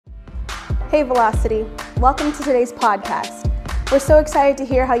Hey Velocity, welcome to today's podcast. We're so excited to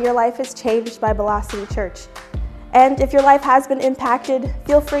hear how your life is changed by Velocity Church. And if your life has been impacted,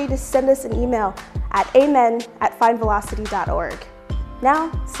 feel free to send us an email at amen@findvelocity.org.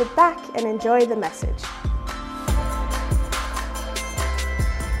 Now, sit back and enjoy the message.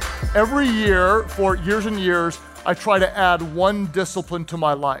 Every year, for years and years, I try to add one discipline to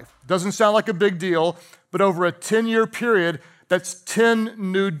my life. Doesn't sound like a big deal, but over a 10-year period, that's 10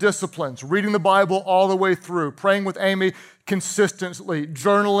 new disciplines. Reading the Bible all the way through, praying with Amy consistently,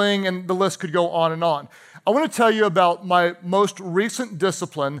 journaling, and the list could go on and on. I want to tell you about my most recent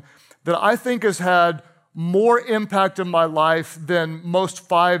discipline that I think has had more impact in my life than most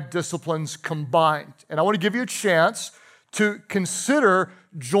 5 disciplines combined. And I want to give you a chance to consider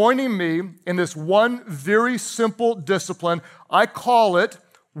joining me in this one very simple discipline. I call it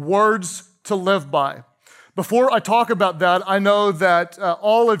words to live by. Before I talk about that, I know that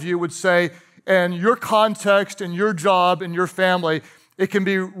all of you would say, in your context, in your job, in your family, it can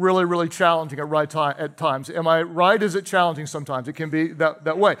be really, really challenging at times. Am I right? Is it challenging sometimes? It can be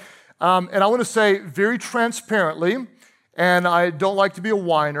that way. And I want to say very transparently, and I don't like to be a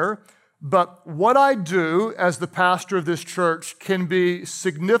whiner, but what I do as the pastor of this church can be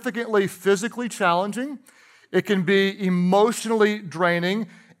significantly physically challenging. It can be emotionally draining.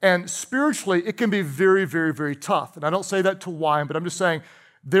 And spiritually, it can be very, very, very tough. And I don't say that to whine, but I'm just saying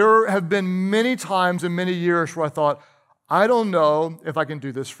there have been many times in many years where I thought, I don't know if I can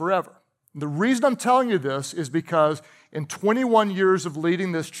do this forever. And the reason I'm telling you this is because in 21 years of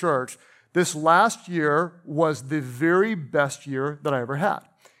leading this church, this last year was the very best year that I ever had.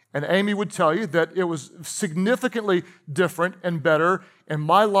 And Amy would tell you that it was significantly different and better in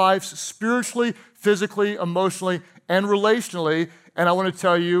my life, spiritually, physically, emotionally, and relationally. And I want to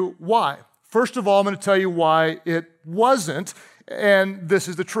tell you why. First of all, I'm going to tell you why it wasn't, and this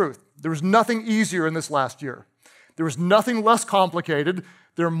is the truth. There was nothing easier in this last year. There was nothing less complicated.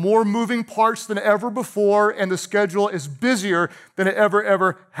 There are more moving parts than ever before, and the schedule is busier than it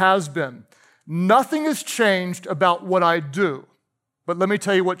ever has been. Nothing has changed about what I do, but let me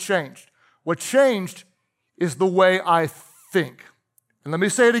tell you what changed. What changed is the way I think. And let me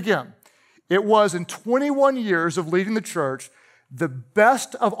say it again. It was in 21 years of leading the church, the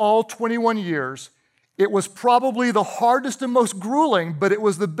best of all 21 years. It was probably the hardest and most grueling, but it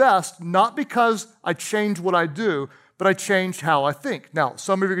was the best, not because I changed what I do, but I changed how I think. Now,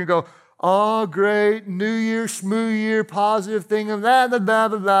 some of you are going to go, oh, great, New Year, schmoo year, positive thing, and blah, blah, blah,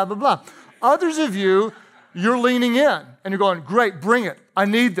 blah, blah, blah. Others of you, you're leaning in, and you're going, great, bring it. I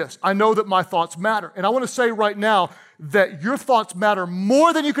need this. I know that my thoughts matter. And I want to say right now that your thoughts matter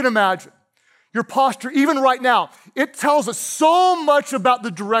more than you can imagine. Your posture, even right now, it tells us so much about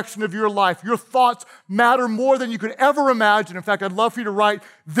the direction of your life. Your thoughts matter more than you could ever imagine. In fact, I'd love for you to write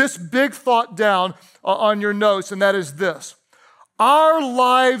this big thought down on your notes, and that is this. Our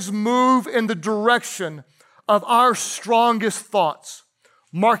lives move in the direction of our strongest thoughts.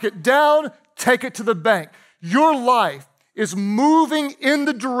 Mark it down, take it to the bank. Your life is moving in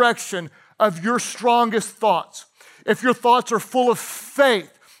the direction of your strongest thoughts. If your thoughts are full of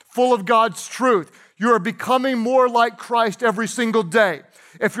faith, full of God's truth, you are becoming more like Christ every single day.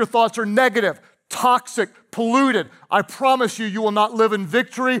 If your thoughts are negative, toxic, polluted, I promise you, you will not live in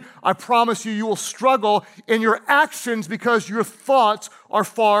victory. I promise you, you will struggle in your actions because your thoughts are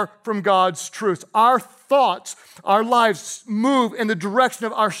far from God's truth. Our thoughts, our lives move in the direction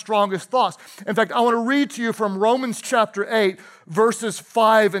of our strongest thoughts. In fact, I want to read to you from Romans chapter 8, verses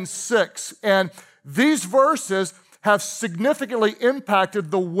 5 and 6. And these verses have significantly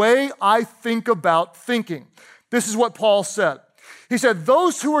impacted the way I think about thinking. This is what Paul said. He said,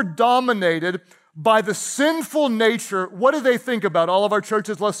 those who are dominated by the sinful nature, what do they think about? All of our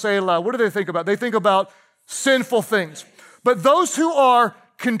churches, let's say it loud. What do they think about? They think about sinful things. But those who are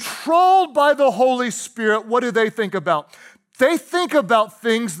controlled by the Holy Spirit, what do they think about? They think about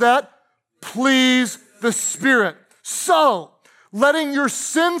things that please the Spirit. So, letting your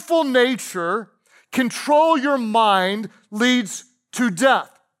sinful nature control your mind leads to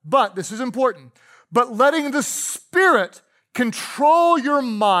death. But, this is important, but letting the Spirit control your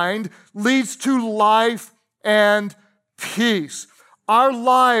mind leads to life and peace. Our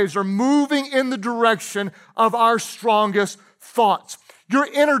lives are moving in the direction of our strongest thoughts. Your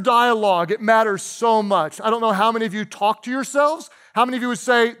inner dialogue, it matters so much. I don't know how many of you talk to yourselves. How many of you would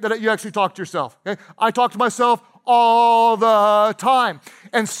say that you actually talk to yourself? Okay? I talk to myself all the time.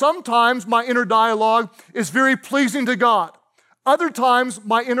 And sometimes my inner dialogue is very pleasing to God. Other times,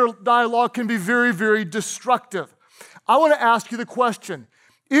 my inner dialogue can be very, very destructive. I want to ask you the question,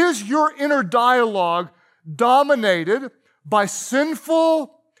 is your inner dialogue dominated by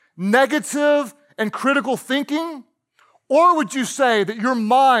sinful, negative and critical thinking? Or would you say that your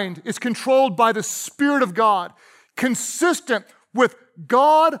mind is controlled by the Spirit of God, consistent with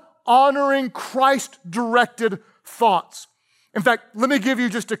God-honoring, Christ-directed thoughts? In fact, let me give you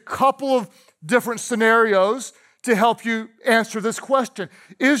just a couple of different scenarios to help you answer this question.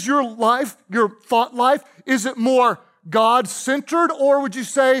 Is your life, your thought life, is it more God-centered, or would you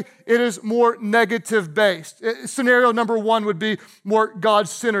say it is more negative-based? Scenario number one would be more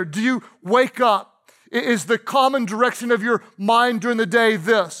God-centered. Do you wake up? Is the common direction of your mind during the day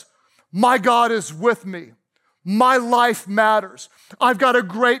this? My God is with me. My life matters. I've got a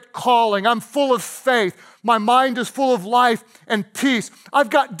great calling. I'm full of faith. My mind is full of life and peace. I've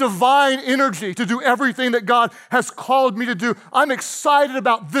got divine energy to do everything that God has called me to do. I'm excited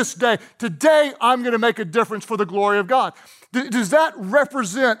about this day. Today, I'm going to make a difference for the glory of God. Does that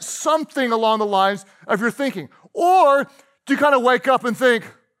represent something along the lines of your thinking? Or do you kind of wake up and think,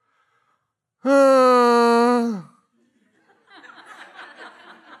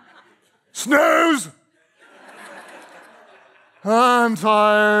 snooze. I'm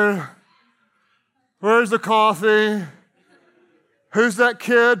tired. Where's the coffee? Who's that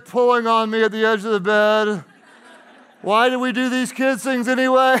kid pulling on me at the edge of the bed? Why do we do these kids things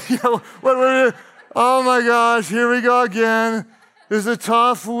anyway? Oh my gosh, here we go again. This is a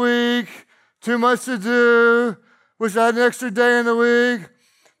tough week. Too much to do. Wish I had an extra day in the week.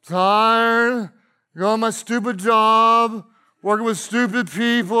 Tired, going my stupid job, working with stupid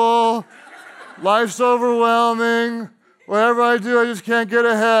people. Life's overwhelming. Whatever I do, I just can't get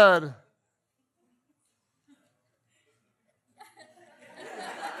ahead.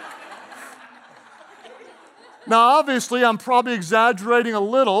 Now, obviously, I'm probably exaggerating a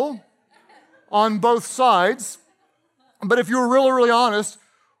little on both sides, but if you were really, really honest,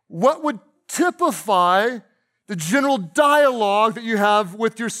 what would typify the general dialogue that you have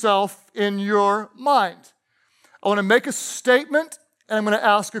with yourself in your mind? I want to make a statement and I'm going to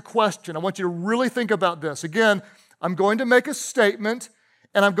ask a question. I want you to really think about this. Again, I'm going to make a statement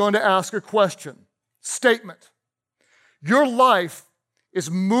and I'm going to ask a question. Statement. Your life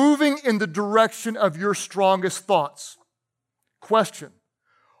is moving in the direction of your strongest thoughts. Question.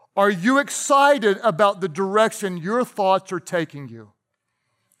 Are you excited about the direction your thoughts are taking you?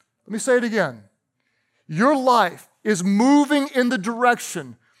 Let me say it again. Your life is moving in the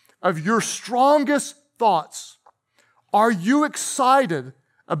direction of your strongest thoughts. Are you excited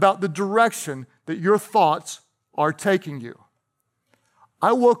about the direction that your thoughts are taking you?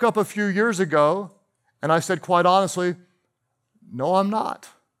 I woke up a few years ago and I said, quite honestly, no, I'm not.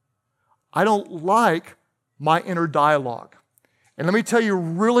 I don't like my inner dialogue. And let me tell you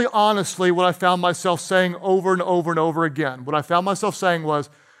really honestly what I found myself saying over and over and over again. What I found myself saying was,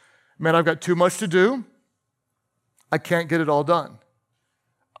 man, I've got too much to do. I can't get it all done.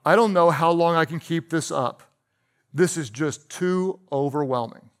 I don't know how long I can keep this up. This is just too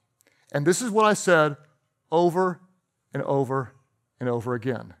overwhelming. And this is what I said over and over and over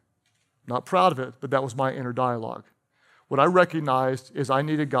again. Not proud of it, but that was my inner dialogue. What I recognized is I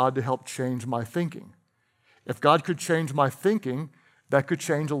needed God to help change my thinking. If God could change my thinking, that could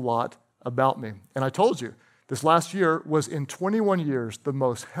change a lot about me. And I told you, this last year was in 21 years the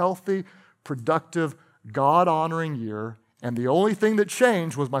most healthy, productive, God-honoring year. And the only thing that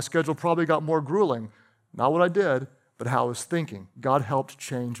changed was my schedule probably got more grueling. Not what I did, but how I was thinking. God helped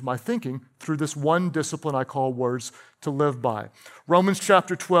change my thinking through this one discipline I call words to live by. Romans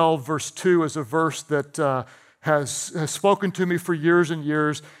chapter 12, verse 2 is a verse that has spoken to me for years and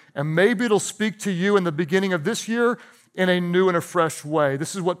years, and maybe it'll speak to you in the beginning of this year in a new and a fresh way.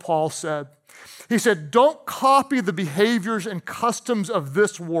 This is what Paul said. He said, don't copy the behaviors and customs of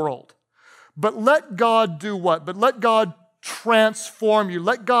this world, but let God do what? But let God transform you.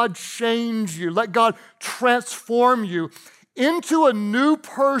 Let God change you. Let God transform you into a new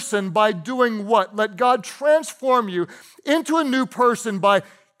person by doing what? Let God transform you into a new person by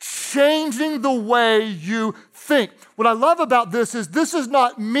changing the way you think. What I love about this is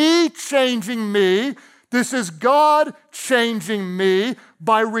not me changing me. This is God changing me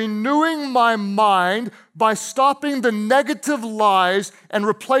by renewing my mind, by stopping the negative lies and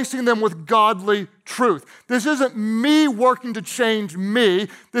replacing them with godly truth. This isn't me working to change me.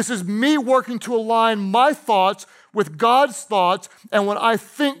 This is me working to align my thoughts with God's thoughts. And when I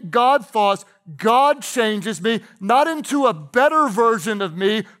think God's thoughts, God changes me, not into a better version of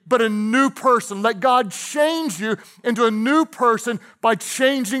me, but a new person. Let God change you into a new person by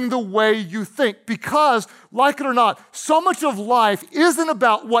changing the way you think. Because, like it or not, so much of life isn't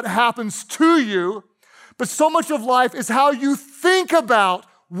about what happens to you, but so much of life is how you think about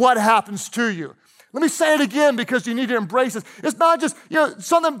what happens to you. Let me say it again because you need to embrace this. It's not just,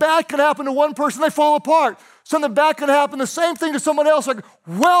 something bad can happen to one person, they fall apart. Something bad can happen, the same thing to someone else. Like,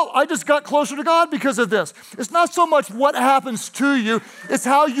 well, I just got closer to God because of this. It's not so much what happens to you, it's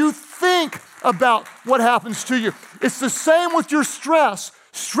how you think about what happens to you. It's the same with your stress.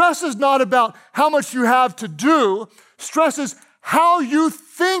 Stress is not about how much you have to do. Stress is how you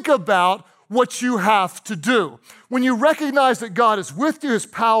think about what you have to do. When you recognize that God is with you, His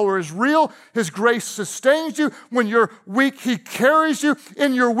power is real, His grace sustains you. When you're weak, He carries you.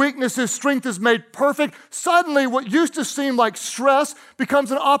 In your weakness, His strength is made perfect. Suddenly, what used to seem like stress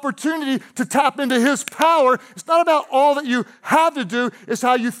becomes an opportunity to tap into His power. It's not about all that you have to do, it's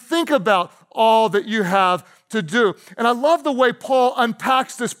how you think about all that you have to do. And I love the way Paul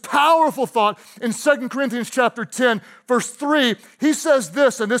unpacks this powerful thought in 2 Corinthians chapter 10, verse 3. He says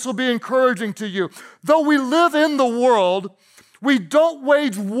this, and this will be encouraging to you. Though we live in the world, we don't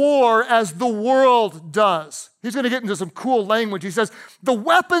wage war as the world does. He's going to get into some cool language. He says, the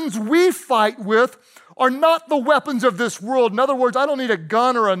weapons we fight with are not the weapons of this world. In other words, I don't need a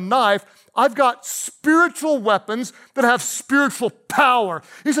gun or a knife. I've got spiritual weapons that have spiritual power.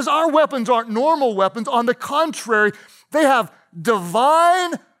 He says our weapons aren't normal weapons. On the contrary, they have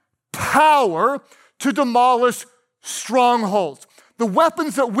divine power to demolish strongholds. The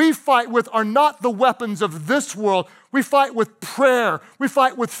weapons that we fight with are not the weapons of this world. We fight with prayer. We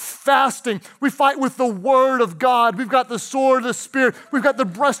fight with fasting. We fight with the Word of God. We've got the sword of the Spirit. We've got the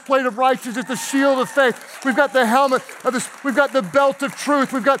breastplate of righteousness, the shield of faith. We've got the helmet of this. We've got the belt of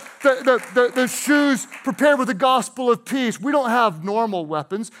truth. We've got the shoes prepared with the gospel of peace. We don't have normal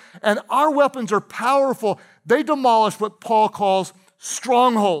weapons, and our weapons are powerful. They demolish what Paul calls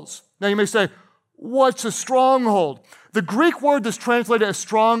strongholds. Now you may say, what's a stronghold? The Greek word that's translated as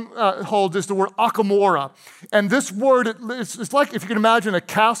stronghold is the word akamora. And this word, it's like if you can imagine a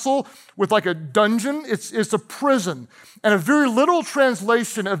castle with like a dungeon, it's a prison. And a very literal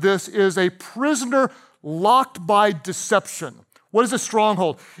translation of this is a prisoner locked by deception. What is a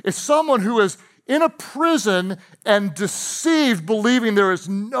stronghold? It's someone who is in a prison and deceived, believing there is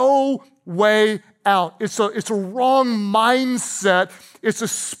no way out. It's a wrong mindset. It's a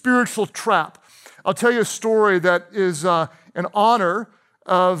spiritual trap. I'll tell you a story that is in honor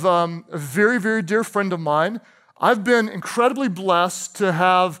of a very, very dear friend of mine. I've been incredibly blessed to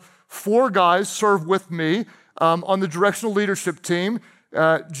have 4 guys serve with me on the directional leadership team,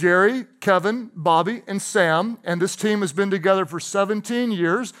 Jerry, Kevin, Bobby, and Sam. And this team has been together for 17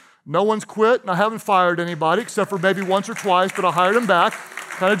 years. No one's quit, and I haven't fired anybody except for maybe once or twice, but I hired them back.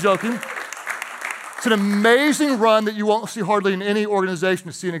 Kind of joking. It's an amazing run that you won't see hardly in any organization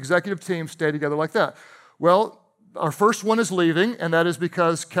to see an executive team stay together like that. Well, our first one is leaving, and that is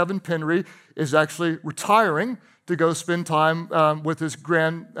because Kevin Penry is actually retiring to go spend time with his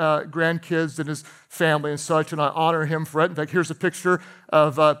grandkids and his family and such, and I honor him for it. In fact, here's a picture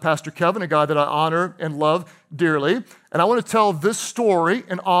of Pastor Kevin, a guy that I honor and love dearly. And I want to tell this story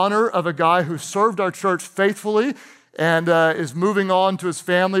in honor of a guy who served our church faithfully and is moving on to his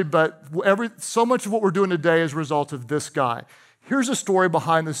family, but so much of what we're doing today is a result of this guy. Here's a story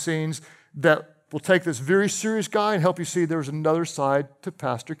behind the scenes that will take this very serious guy and help you see there's another side to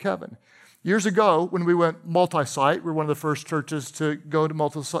Pastor Kevin. Years ago, when we went multi-site, we were one of the first churches to go to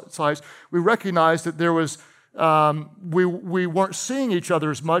multi-sites, we recognized that there was, we weren't seeing each other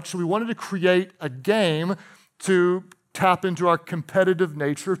as much, so we wanted to create a game to tap into our competitive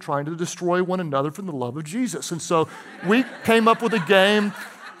nature of trying to destroy one another from the love of Jesus. And so we came up with a game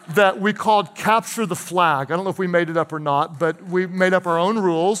that we called Capture the Flag. I don't know if we made it up or not, but we made up our own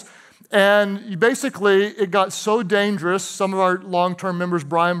rules. And basically, it got so dangerous, some of our long-term members,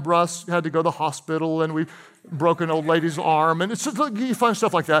 Brian Bruss, had to go to the hospital, and we broke an old lady's arm, and it's just fun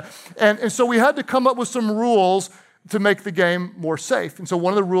stuff like that. And so we had to come up with some rules to make the game more safe. And so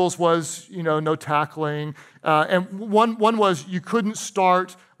one of the rules was, no tackling. And one was you couldn't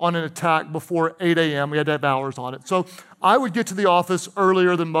start on an attack before 8 a.m. We had to have hours on it. So I would get to the office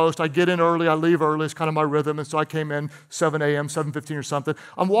earlier than most. I get in early, I leave early. It's kind of my rhythm. And so I came in 7 a.m., 7:15 or something.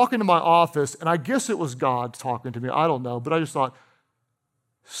 I'm walking to my office, and I guess it was God talking to me. I don't know. But I just thought,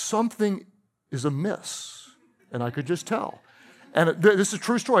 something is amiss. And I could just tell. And this is a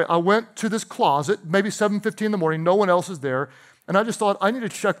true story. I went to this closet, maybe 7:15 in the morning. No one else is there. And I just thought, I need to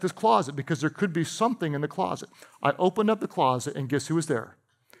check this closet because there could be something in the closet. I opened up the closet, and guess who was there?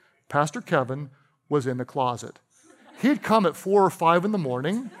 Pastor Kevin was in the closet. He had come at 4 or 5 in the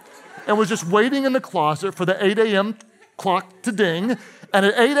morning and was just waiting in the closet for the 8 a.m. clock to ding. And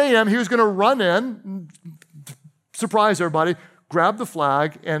at 8 a.m., he was going to run in, surprise everybody, grab the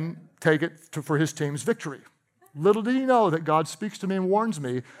flag, and take it for his team's victory. Little did he know that God speaks to me and warns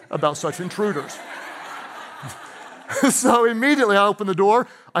me about such intruders. So immediately I opened the door,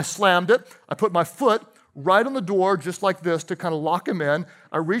 I slammed it, I put my foot right on the door just like this to kind of lock him in.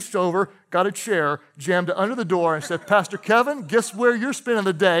 I reached over, got a chair, jammed it under the door, and said, Pastor Kevin, guess where you're spending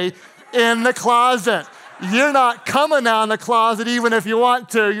the day? In the closet. You're not coming out in the closet even if you want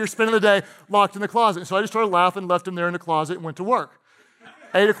to. You're spending the day locked in the closet. And so I just started laughing, left him there in the closet, and went to work.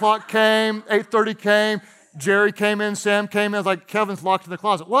 8 o'clock came, 8:30 came, Jerry came in, Sam came in. I was like, Kevin's locked in the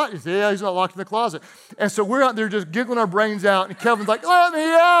closet. What? He said, yeah, he's not locked in the closet. And so we're out there just giggling our brains out, and Kevin's like, let me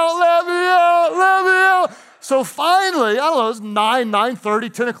out, let me out, let me out. So finally, I don't know, it was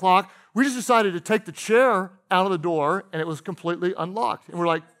 9:30, 10 o'clock, we just decided to take the chair out of the door, and it was completely unlocked. And we're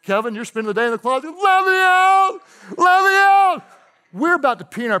like, Kevin, you're spending the day in the closet. Let me out, let me out. We're about to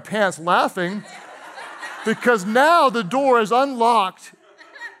pee in our pants laughing because now the door is unlocked,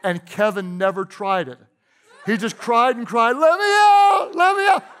 and Kevin never tried it. He just cried and cried, let me out, let me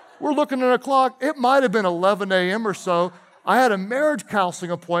out. We're looking at a clock. It might have been 11 a.m. or so. I had a marriage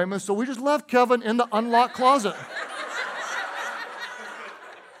counseling appointment, so we just left Kevin in the unlocked closet.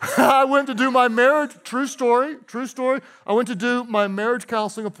 I went to do my marriage, true story. I went to do my marriage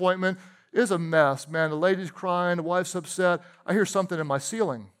counseling appointment. It's a mess, man. The lady's crying, the wife's upset. I hear something in my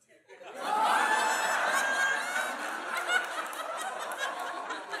ceiling.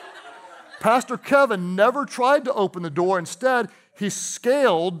 Pastor Kevin never tried to open the door. Instead, he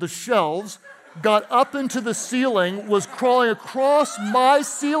scaled the shelves, got up into the ceiling, was crawling across my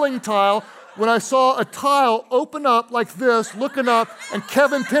ceiling tile when I saw a tile open up like this, looking up, and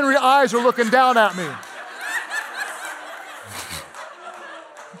Kevin Penry eyes are looking down at me.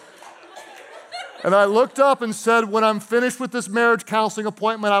 And I looked up and said, when I'm finished with this marriage counseling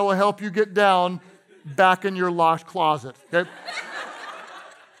appointment, I will help you get down back in your locked closet. Okay?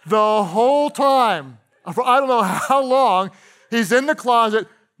 The whole time, for I don't know how long, he's in the closet,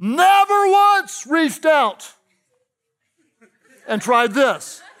 never once reached out and tried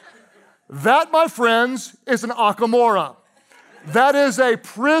this. That, my friends, is an akamora. That is a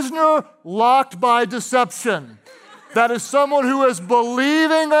prisoner locked by deception. That is someone who is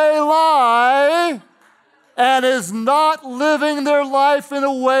believing a lie and is not living their life in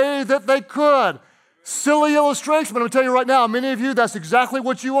a way that they could. Silly illustration, but I'm going to tell you right now, many of you, that's exactly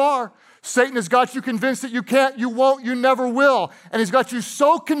what you are. Satan has got you convinced that you can't, you won't, you never will. And he's got you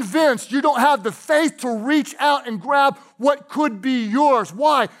so convinced you don't have the faith to reach out and grab what could be yours.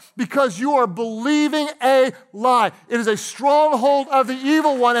 Why? Because you are believing a lie. It is a stronghold of the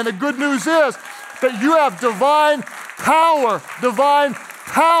evil one, and the good news is that you have divine power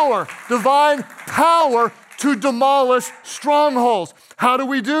to demolish strongholds. How do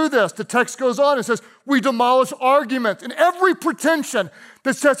we do this? The text goes on and says, we demolish arguments and every pretension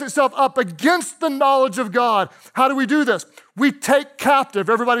that sets itself up against the knowledge of God. How do we do this? We take captive.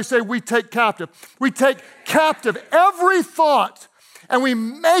 Everybody say, we take captive. We take captive every thought and we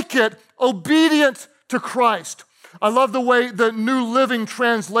make it obedient to Christ. I love the way the New Living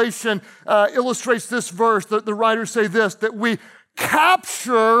Translation illustrates this verse. The writers say this, that we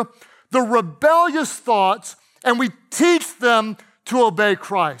capture the rebellious thoughts and we teach them to obey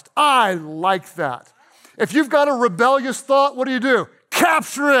Christ. I like that. If you've got a rebellious thought, what do?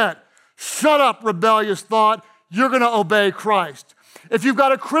 Capture it. Shut up, rebellious thought. You're going to obey Christ. If you've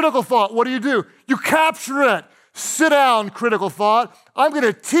got a critical thought, what do? You capture it. Sit down, critical thought. I'm going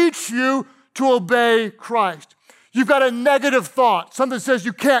to teach you to obey Christ. You've got a negative thought. Something says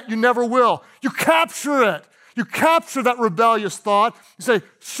you can't, you never will. You capture it. You capture that rebellious thought. You say,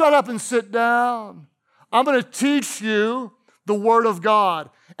 shut up and sit down. I'm going to teach you the Word of God.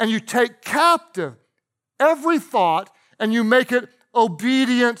 And you take captive every thought and you make it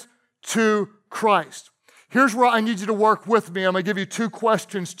obedient to Christ. Here's where I need you to work with me. I'm going to give you two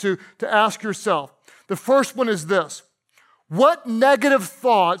questions to ask yourself. The first one is this. What negative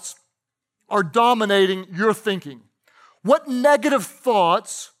thoughts are dominating your thinking? What negative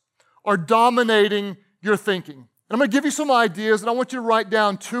thoughts are dominating your thinking? And I'm going to give you some ideas, and I want you to write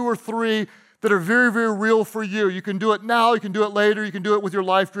down 2 or 3 that are very, very real for you. You can do it now, you can do it later, you can do it with your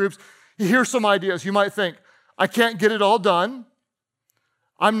life groups. Here's some ideas. You might think, I can't get it all done.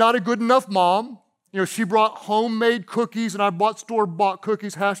 I'm not a good enough mom. She brought homemade cookies, and I bought store-bought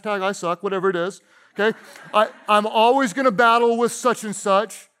cookies, hashtag I suck, whatever it is. Okay? I'm always going to battle with such and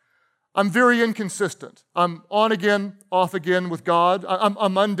such. I'm very inconsistent. I'm on again, off again with God.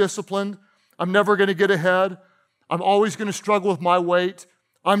 I'm undisciplined. I'm never going to get ahead. I'm always going to struggle with my weight.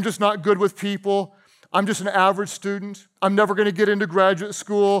 I'm just not good with people. I'm just an average student. I'm never going to get into graduate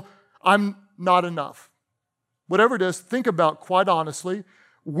school. I'm not enough. Whatever it is, think about, quite honestly,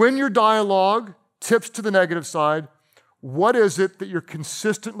 when your dialogue tips to the negative side. What is it that you're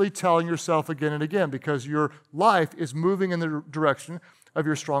consistently telling yourself again and again? Because your life is moving in the direction of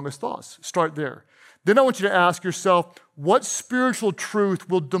your strongest thoughts. Start there. Then I want you to ask yourself, what spiritual truth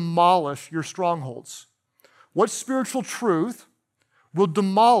will demolish your strongholds? What spiritual truth will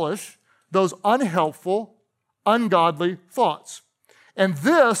demolish those unhelpful, ungodly thoughts? And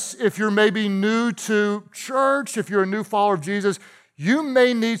this, if you're maybe new to church, if you're a new follower of Jesus, you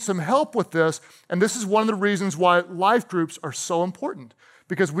may need some help with this. And this is one of the reasons why life groups are so important.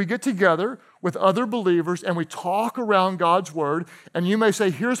 Because we get together with other believers and we talk around God's word, and you may say,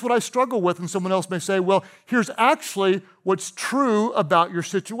 here's what I struggle with, and someone else may say, well, here's actually what's true about your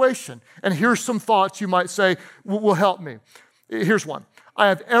situation. And here's some thoughts you might say will help me. Here's one. I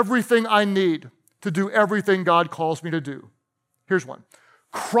have everything I need to do everything God calls me to do. Here's one.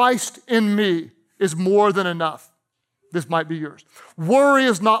 Christ in me is more than enough. This might be yours. Worry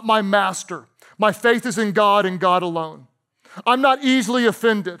is not my master. My faith is in God and God alone. I'm not easily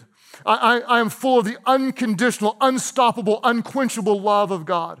offended. I am full of the unconditional, unstoppable, unquenchable love of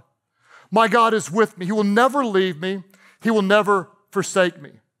God. My God is with me. He will never leave me. He will never forsake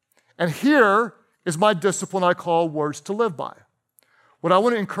me. And here is my discipline I call words to live by. What I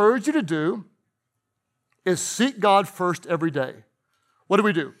want to encourage you to do is seek God first every day. What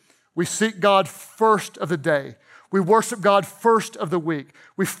do? We seek God first of the day. We worship God first of the week.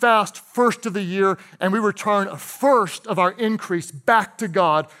 We fast first of the year, and we return a first of our increase back to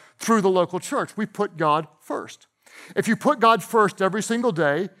God through the local church. We put God first. If you put God first every single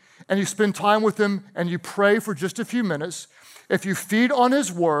day, and you spend time with Him, and you pray for just a few minutes, if you feed on His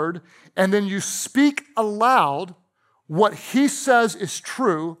word, and then you speak aloud what He says is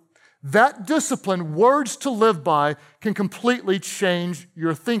true, that discipline, words to live by, can completely change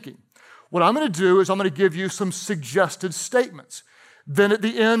your thinking. What I'm going to do is I'm going to give you some suggested statements. Then at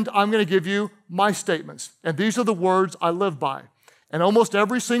the end, I'm going to give you my statements. And these are the words I live by. And almost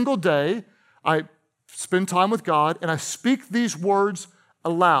every single day, I spend time with God and I speak these words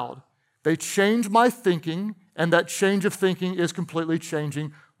aloud. They change my thinking, and that change of thinking is completely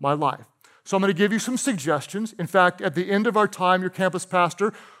changing my life. So I'm going to give you some suggestions. In fact, at the end of our time, your campus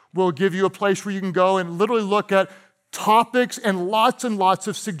pastor will give you a place where you can go and literally look at topics and lots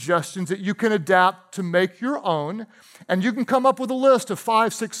of suggestions that you can adapt to make your own. And you can come up with a list of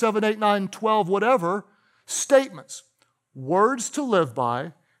 5, 6, 7, 8, 9, 12, whatever, statements, words to live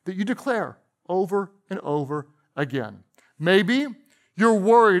by that you declare over and over again. Maybe you're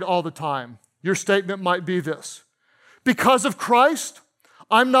worried all the time. Your statement might be this: because of Christ,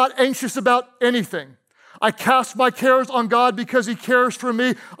 I'm not anxious about anything. I cast my cares on God because He cares for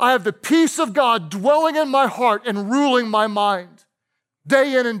me. I have the peace of God dwelling in my heart and ruling my mind.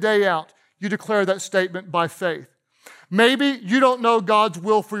 Day in and day out, you declare that statement by faith. Maybe you don't know God's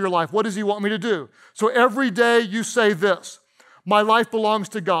will for your life. What does He want me to do? So every day you say this: my life belongs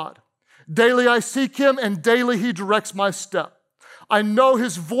to God. Daily I seek Him, and daily He directs my step. I know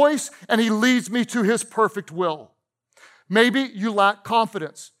His voice, and He leads me to His perfect will. Maybe you lack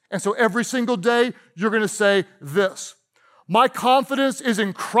confidence. And so every single day, you're going to say this: my confidence is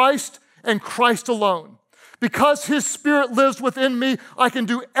in Christ and Christ alone. Because His Spirit lives within me, I can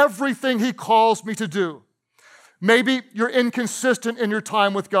do everything He calls me to do. Maybe you're inconsistent in your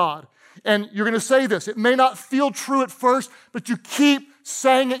time with God, and you're going to say this. It may not feel true at first, but you keep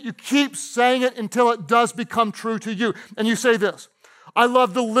saying it until it does become true to you. And you say this: I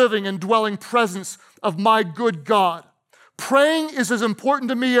love the living and dwelling presence of my good God. Praying is as important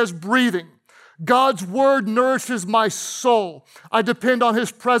to me as breathing. God's word nourishes my soul. I depend on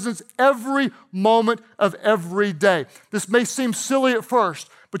His presence every moment of every day. This may seem silly at first,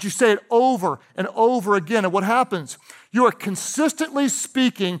 but you say it over and over again. And what happens? You are consistently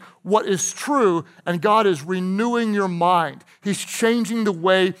speaking what is true, and God is renewing your mind. He's changing the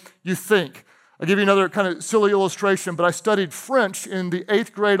way you think. I'll give you another kind of silly illustration, but I studied French in the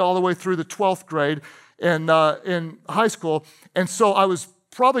 8th grade all the way through the 12th grade in high school. And so I was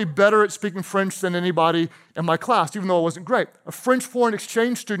probably better at speaking French than anybody in my class, even though I wasn't great. A French foreign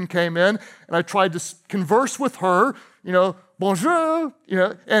exchange student came in, and I tried to converse with her, bonjour,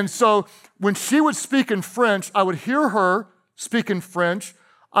 And so when she would speak in French, I would hear her speak in French.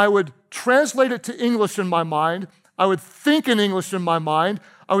 I would translate it to English in my mind. I would think in English in my mind.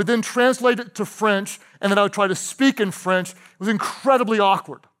 I would then translate it to French, and then I would try to speak in French. It was incredibly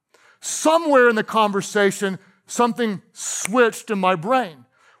awkward. Somewhere in the conversation, something switched in my brain.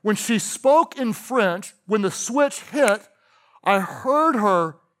 When she spoke in French, when the switch hit, I heard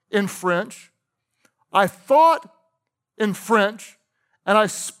her in French, I thought in French, and I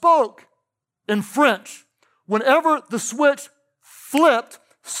spoke in French. Whenever the switch flipped,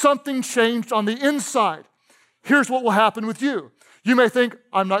 Something changed on the inside. Here's what will happen with you. You may think,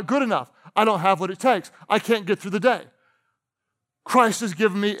 I'm not good enough. I don't have what it takes. I can't get through the day. Christ has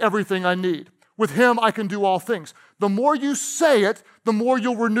given me everything I need. With him, I can do all things. The more you say it, the more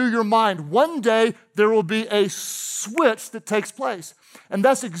you'll renew your mind. One day, there will be a switch that takes place. And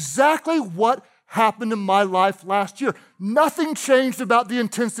that's exactly what happened in my life last year. Nothing changed about the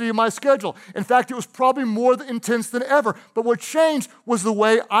intensity of my schedule. In fact, it was probably more intense than ever. But what changed was the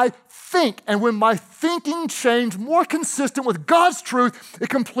way I think. And when my thinking changed, more consistent with God's truth, it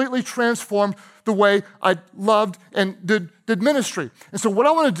completely transformed the way I loved and did ministry. And so what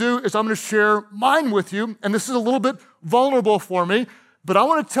I want to do is I'm going to share mine with you. And this is a little bit vulnerable for me, but I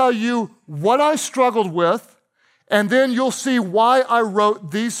want to tell you what I struggled with, and then you'll see why I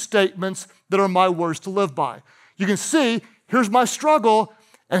wrote these statements that are my words to live by. You can see, here's my struggle,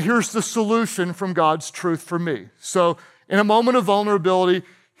 and here's the solution from God's truth for me. So in a moment of vulnerability,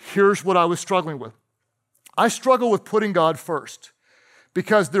 here's what I was struggling with. I struggle with putting God first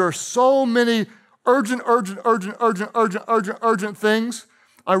because there are so many urgent things.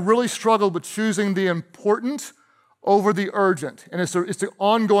 I really struggled with choosing the important over the urgent, and it's an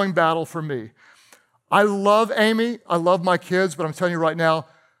ongoing battle for me. I love Amy, I love my kids, but I'm telling you right now,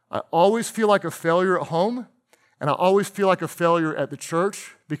 I always feel like a failure at home, and I always feel like a failure at the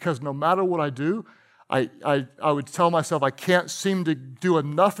church because no matter what I do, I would tell myself I can't seem to do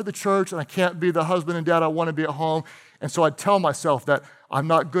enough at the church, and I can't be the husband and dad I want to be at home, and so I'd tell myself that I'm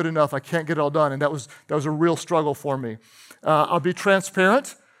not good enough, I can't get it all done, and that was a real struggle for me. I'll be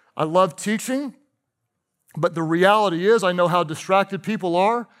transparent. I love teaching, but the reality is I know how distracted people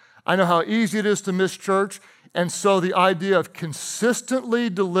are. I know how easy it is to miss church. And so the idea of consistently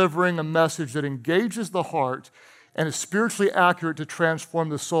delivering a message that engages the heart and is spiritually accurate to transform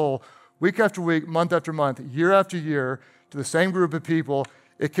the soul week after week, month after month, year after year to the same group of people,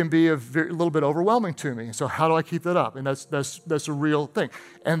 it can be a little bit overwhelming to me. So how do I keep that up? And that's a real thing.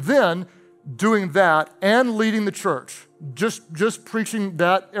 And then doing that and leading the church, just preaching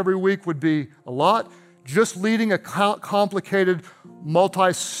that every week would be a lot. Just leading a complicated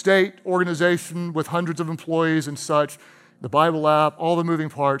multi-state organization with hundreds of employees and such, the Bible app, all the moving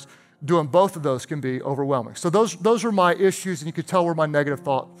parts, doing both of those can be overwhelming. So those are my issues, and you can tell where my negative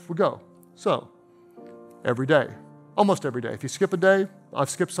thoughts would go. So every day, almost every day. If you skip a day,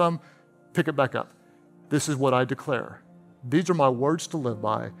 I've skipped some, pick it back up. This is what I declare. These are my words to live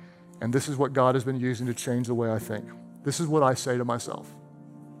by, and this is what God has been using to change the way I think. This is what I say to myself.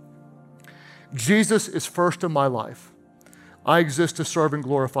 Jesus is first in my life. I exist to serve and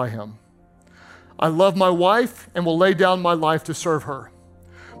glorify him. I love my wife and will lay down my life to serve her.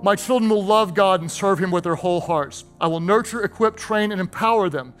 My children will love God and serve him with their whole hearts. I will nurture, equip, train, and empower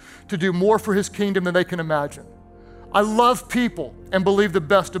them to do more for his kingdom than they can imagine. I love people and believe the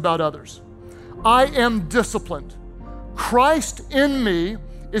best about others. I am disciplined. Christ in me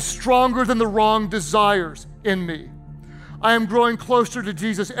is stronger than the wrong desires in me. I am growing closer to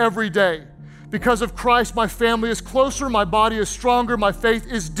Jesus every day. Because of Christ, my family is closer, my body is stronger, my faith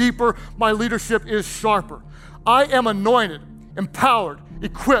is deeper, my leadership is sharper. I am anointed, empowered,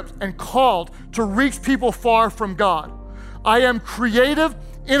 equipped, and called to reach people far from God. I am creative,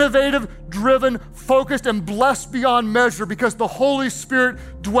 innovative, driven, focused, and blessed beyond measure because the Holy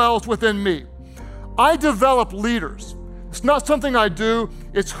Spirit dwells within me. I develop leaders. It's not something I do,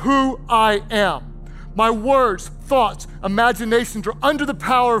 it's who I am. My words, thoughts, imaginations are under the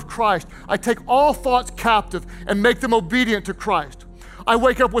power of Christ. I take all thoughts captive and make them obedient to Christ. I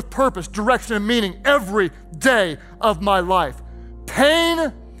wake up with purpose, direction, and meaning every day of my life.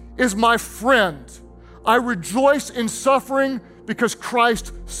 Pain is my friend. I rejoice in suffering because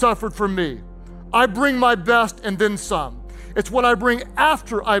Christ suffered for me. I bring my best and then some. It's what I bring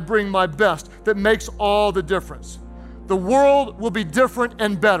after I bring my best that makes all the difference. The world will be different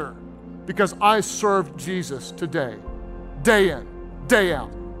and better because I serve Jesus today, day in, day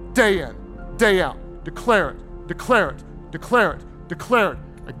out, day in, day out. Declare it, declare it, declare it, declare it,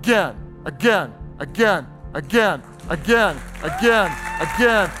 again, again, again, again, again, again,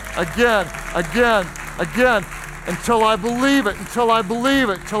 again, again, again, again, until I believe it, until I believe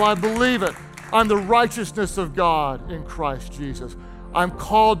it, until I believe it. I'm the righteousness of God in Christ Jesus. I'm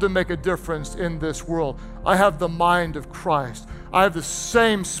called to make a difference in this world. I have the mind of Christ. I have the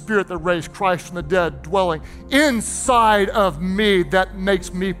same Spirit that raised Christ from the dead dwelling inside of me that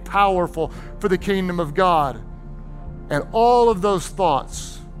makes me powerful for the kingdom of God. And all of those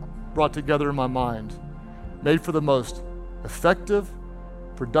thoughts brought together in my mind made for the most effective,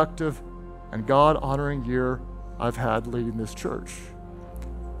 productive, and God-honoring year I've had leading this church.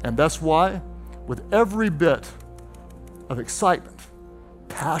 And that's why, with every bit of excitement,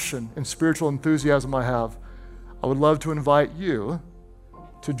 passion and spiritual enthusiasm I have, I would love to invite you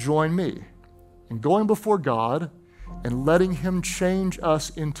to join me in going before God and letting Him change us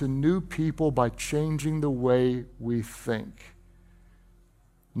into new people by changing the way we think.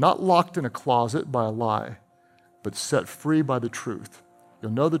 Not locked in a closet by a lie, but set free by the truth.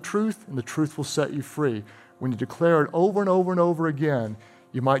 You'll know the truth, and the truth will set you free. When you declare it over and over and over again,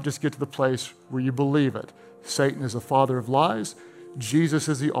 you might just get to the place where you believe it. Satan is the father of lies. Jesus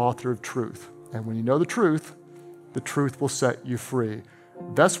is the author of truth. And when you know the truth will set you free.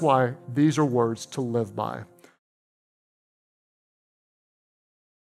 That's why these are words to live by.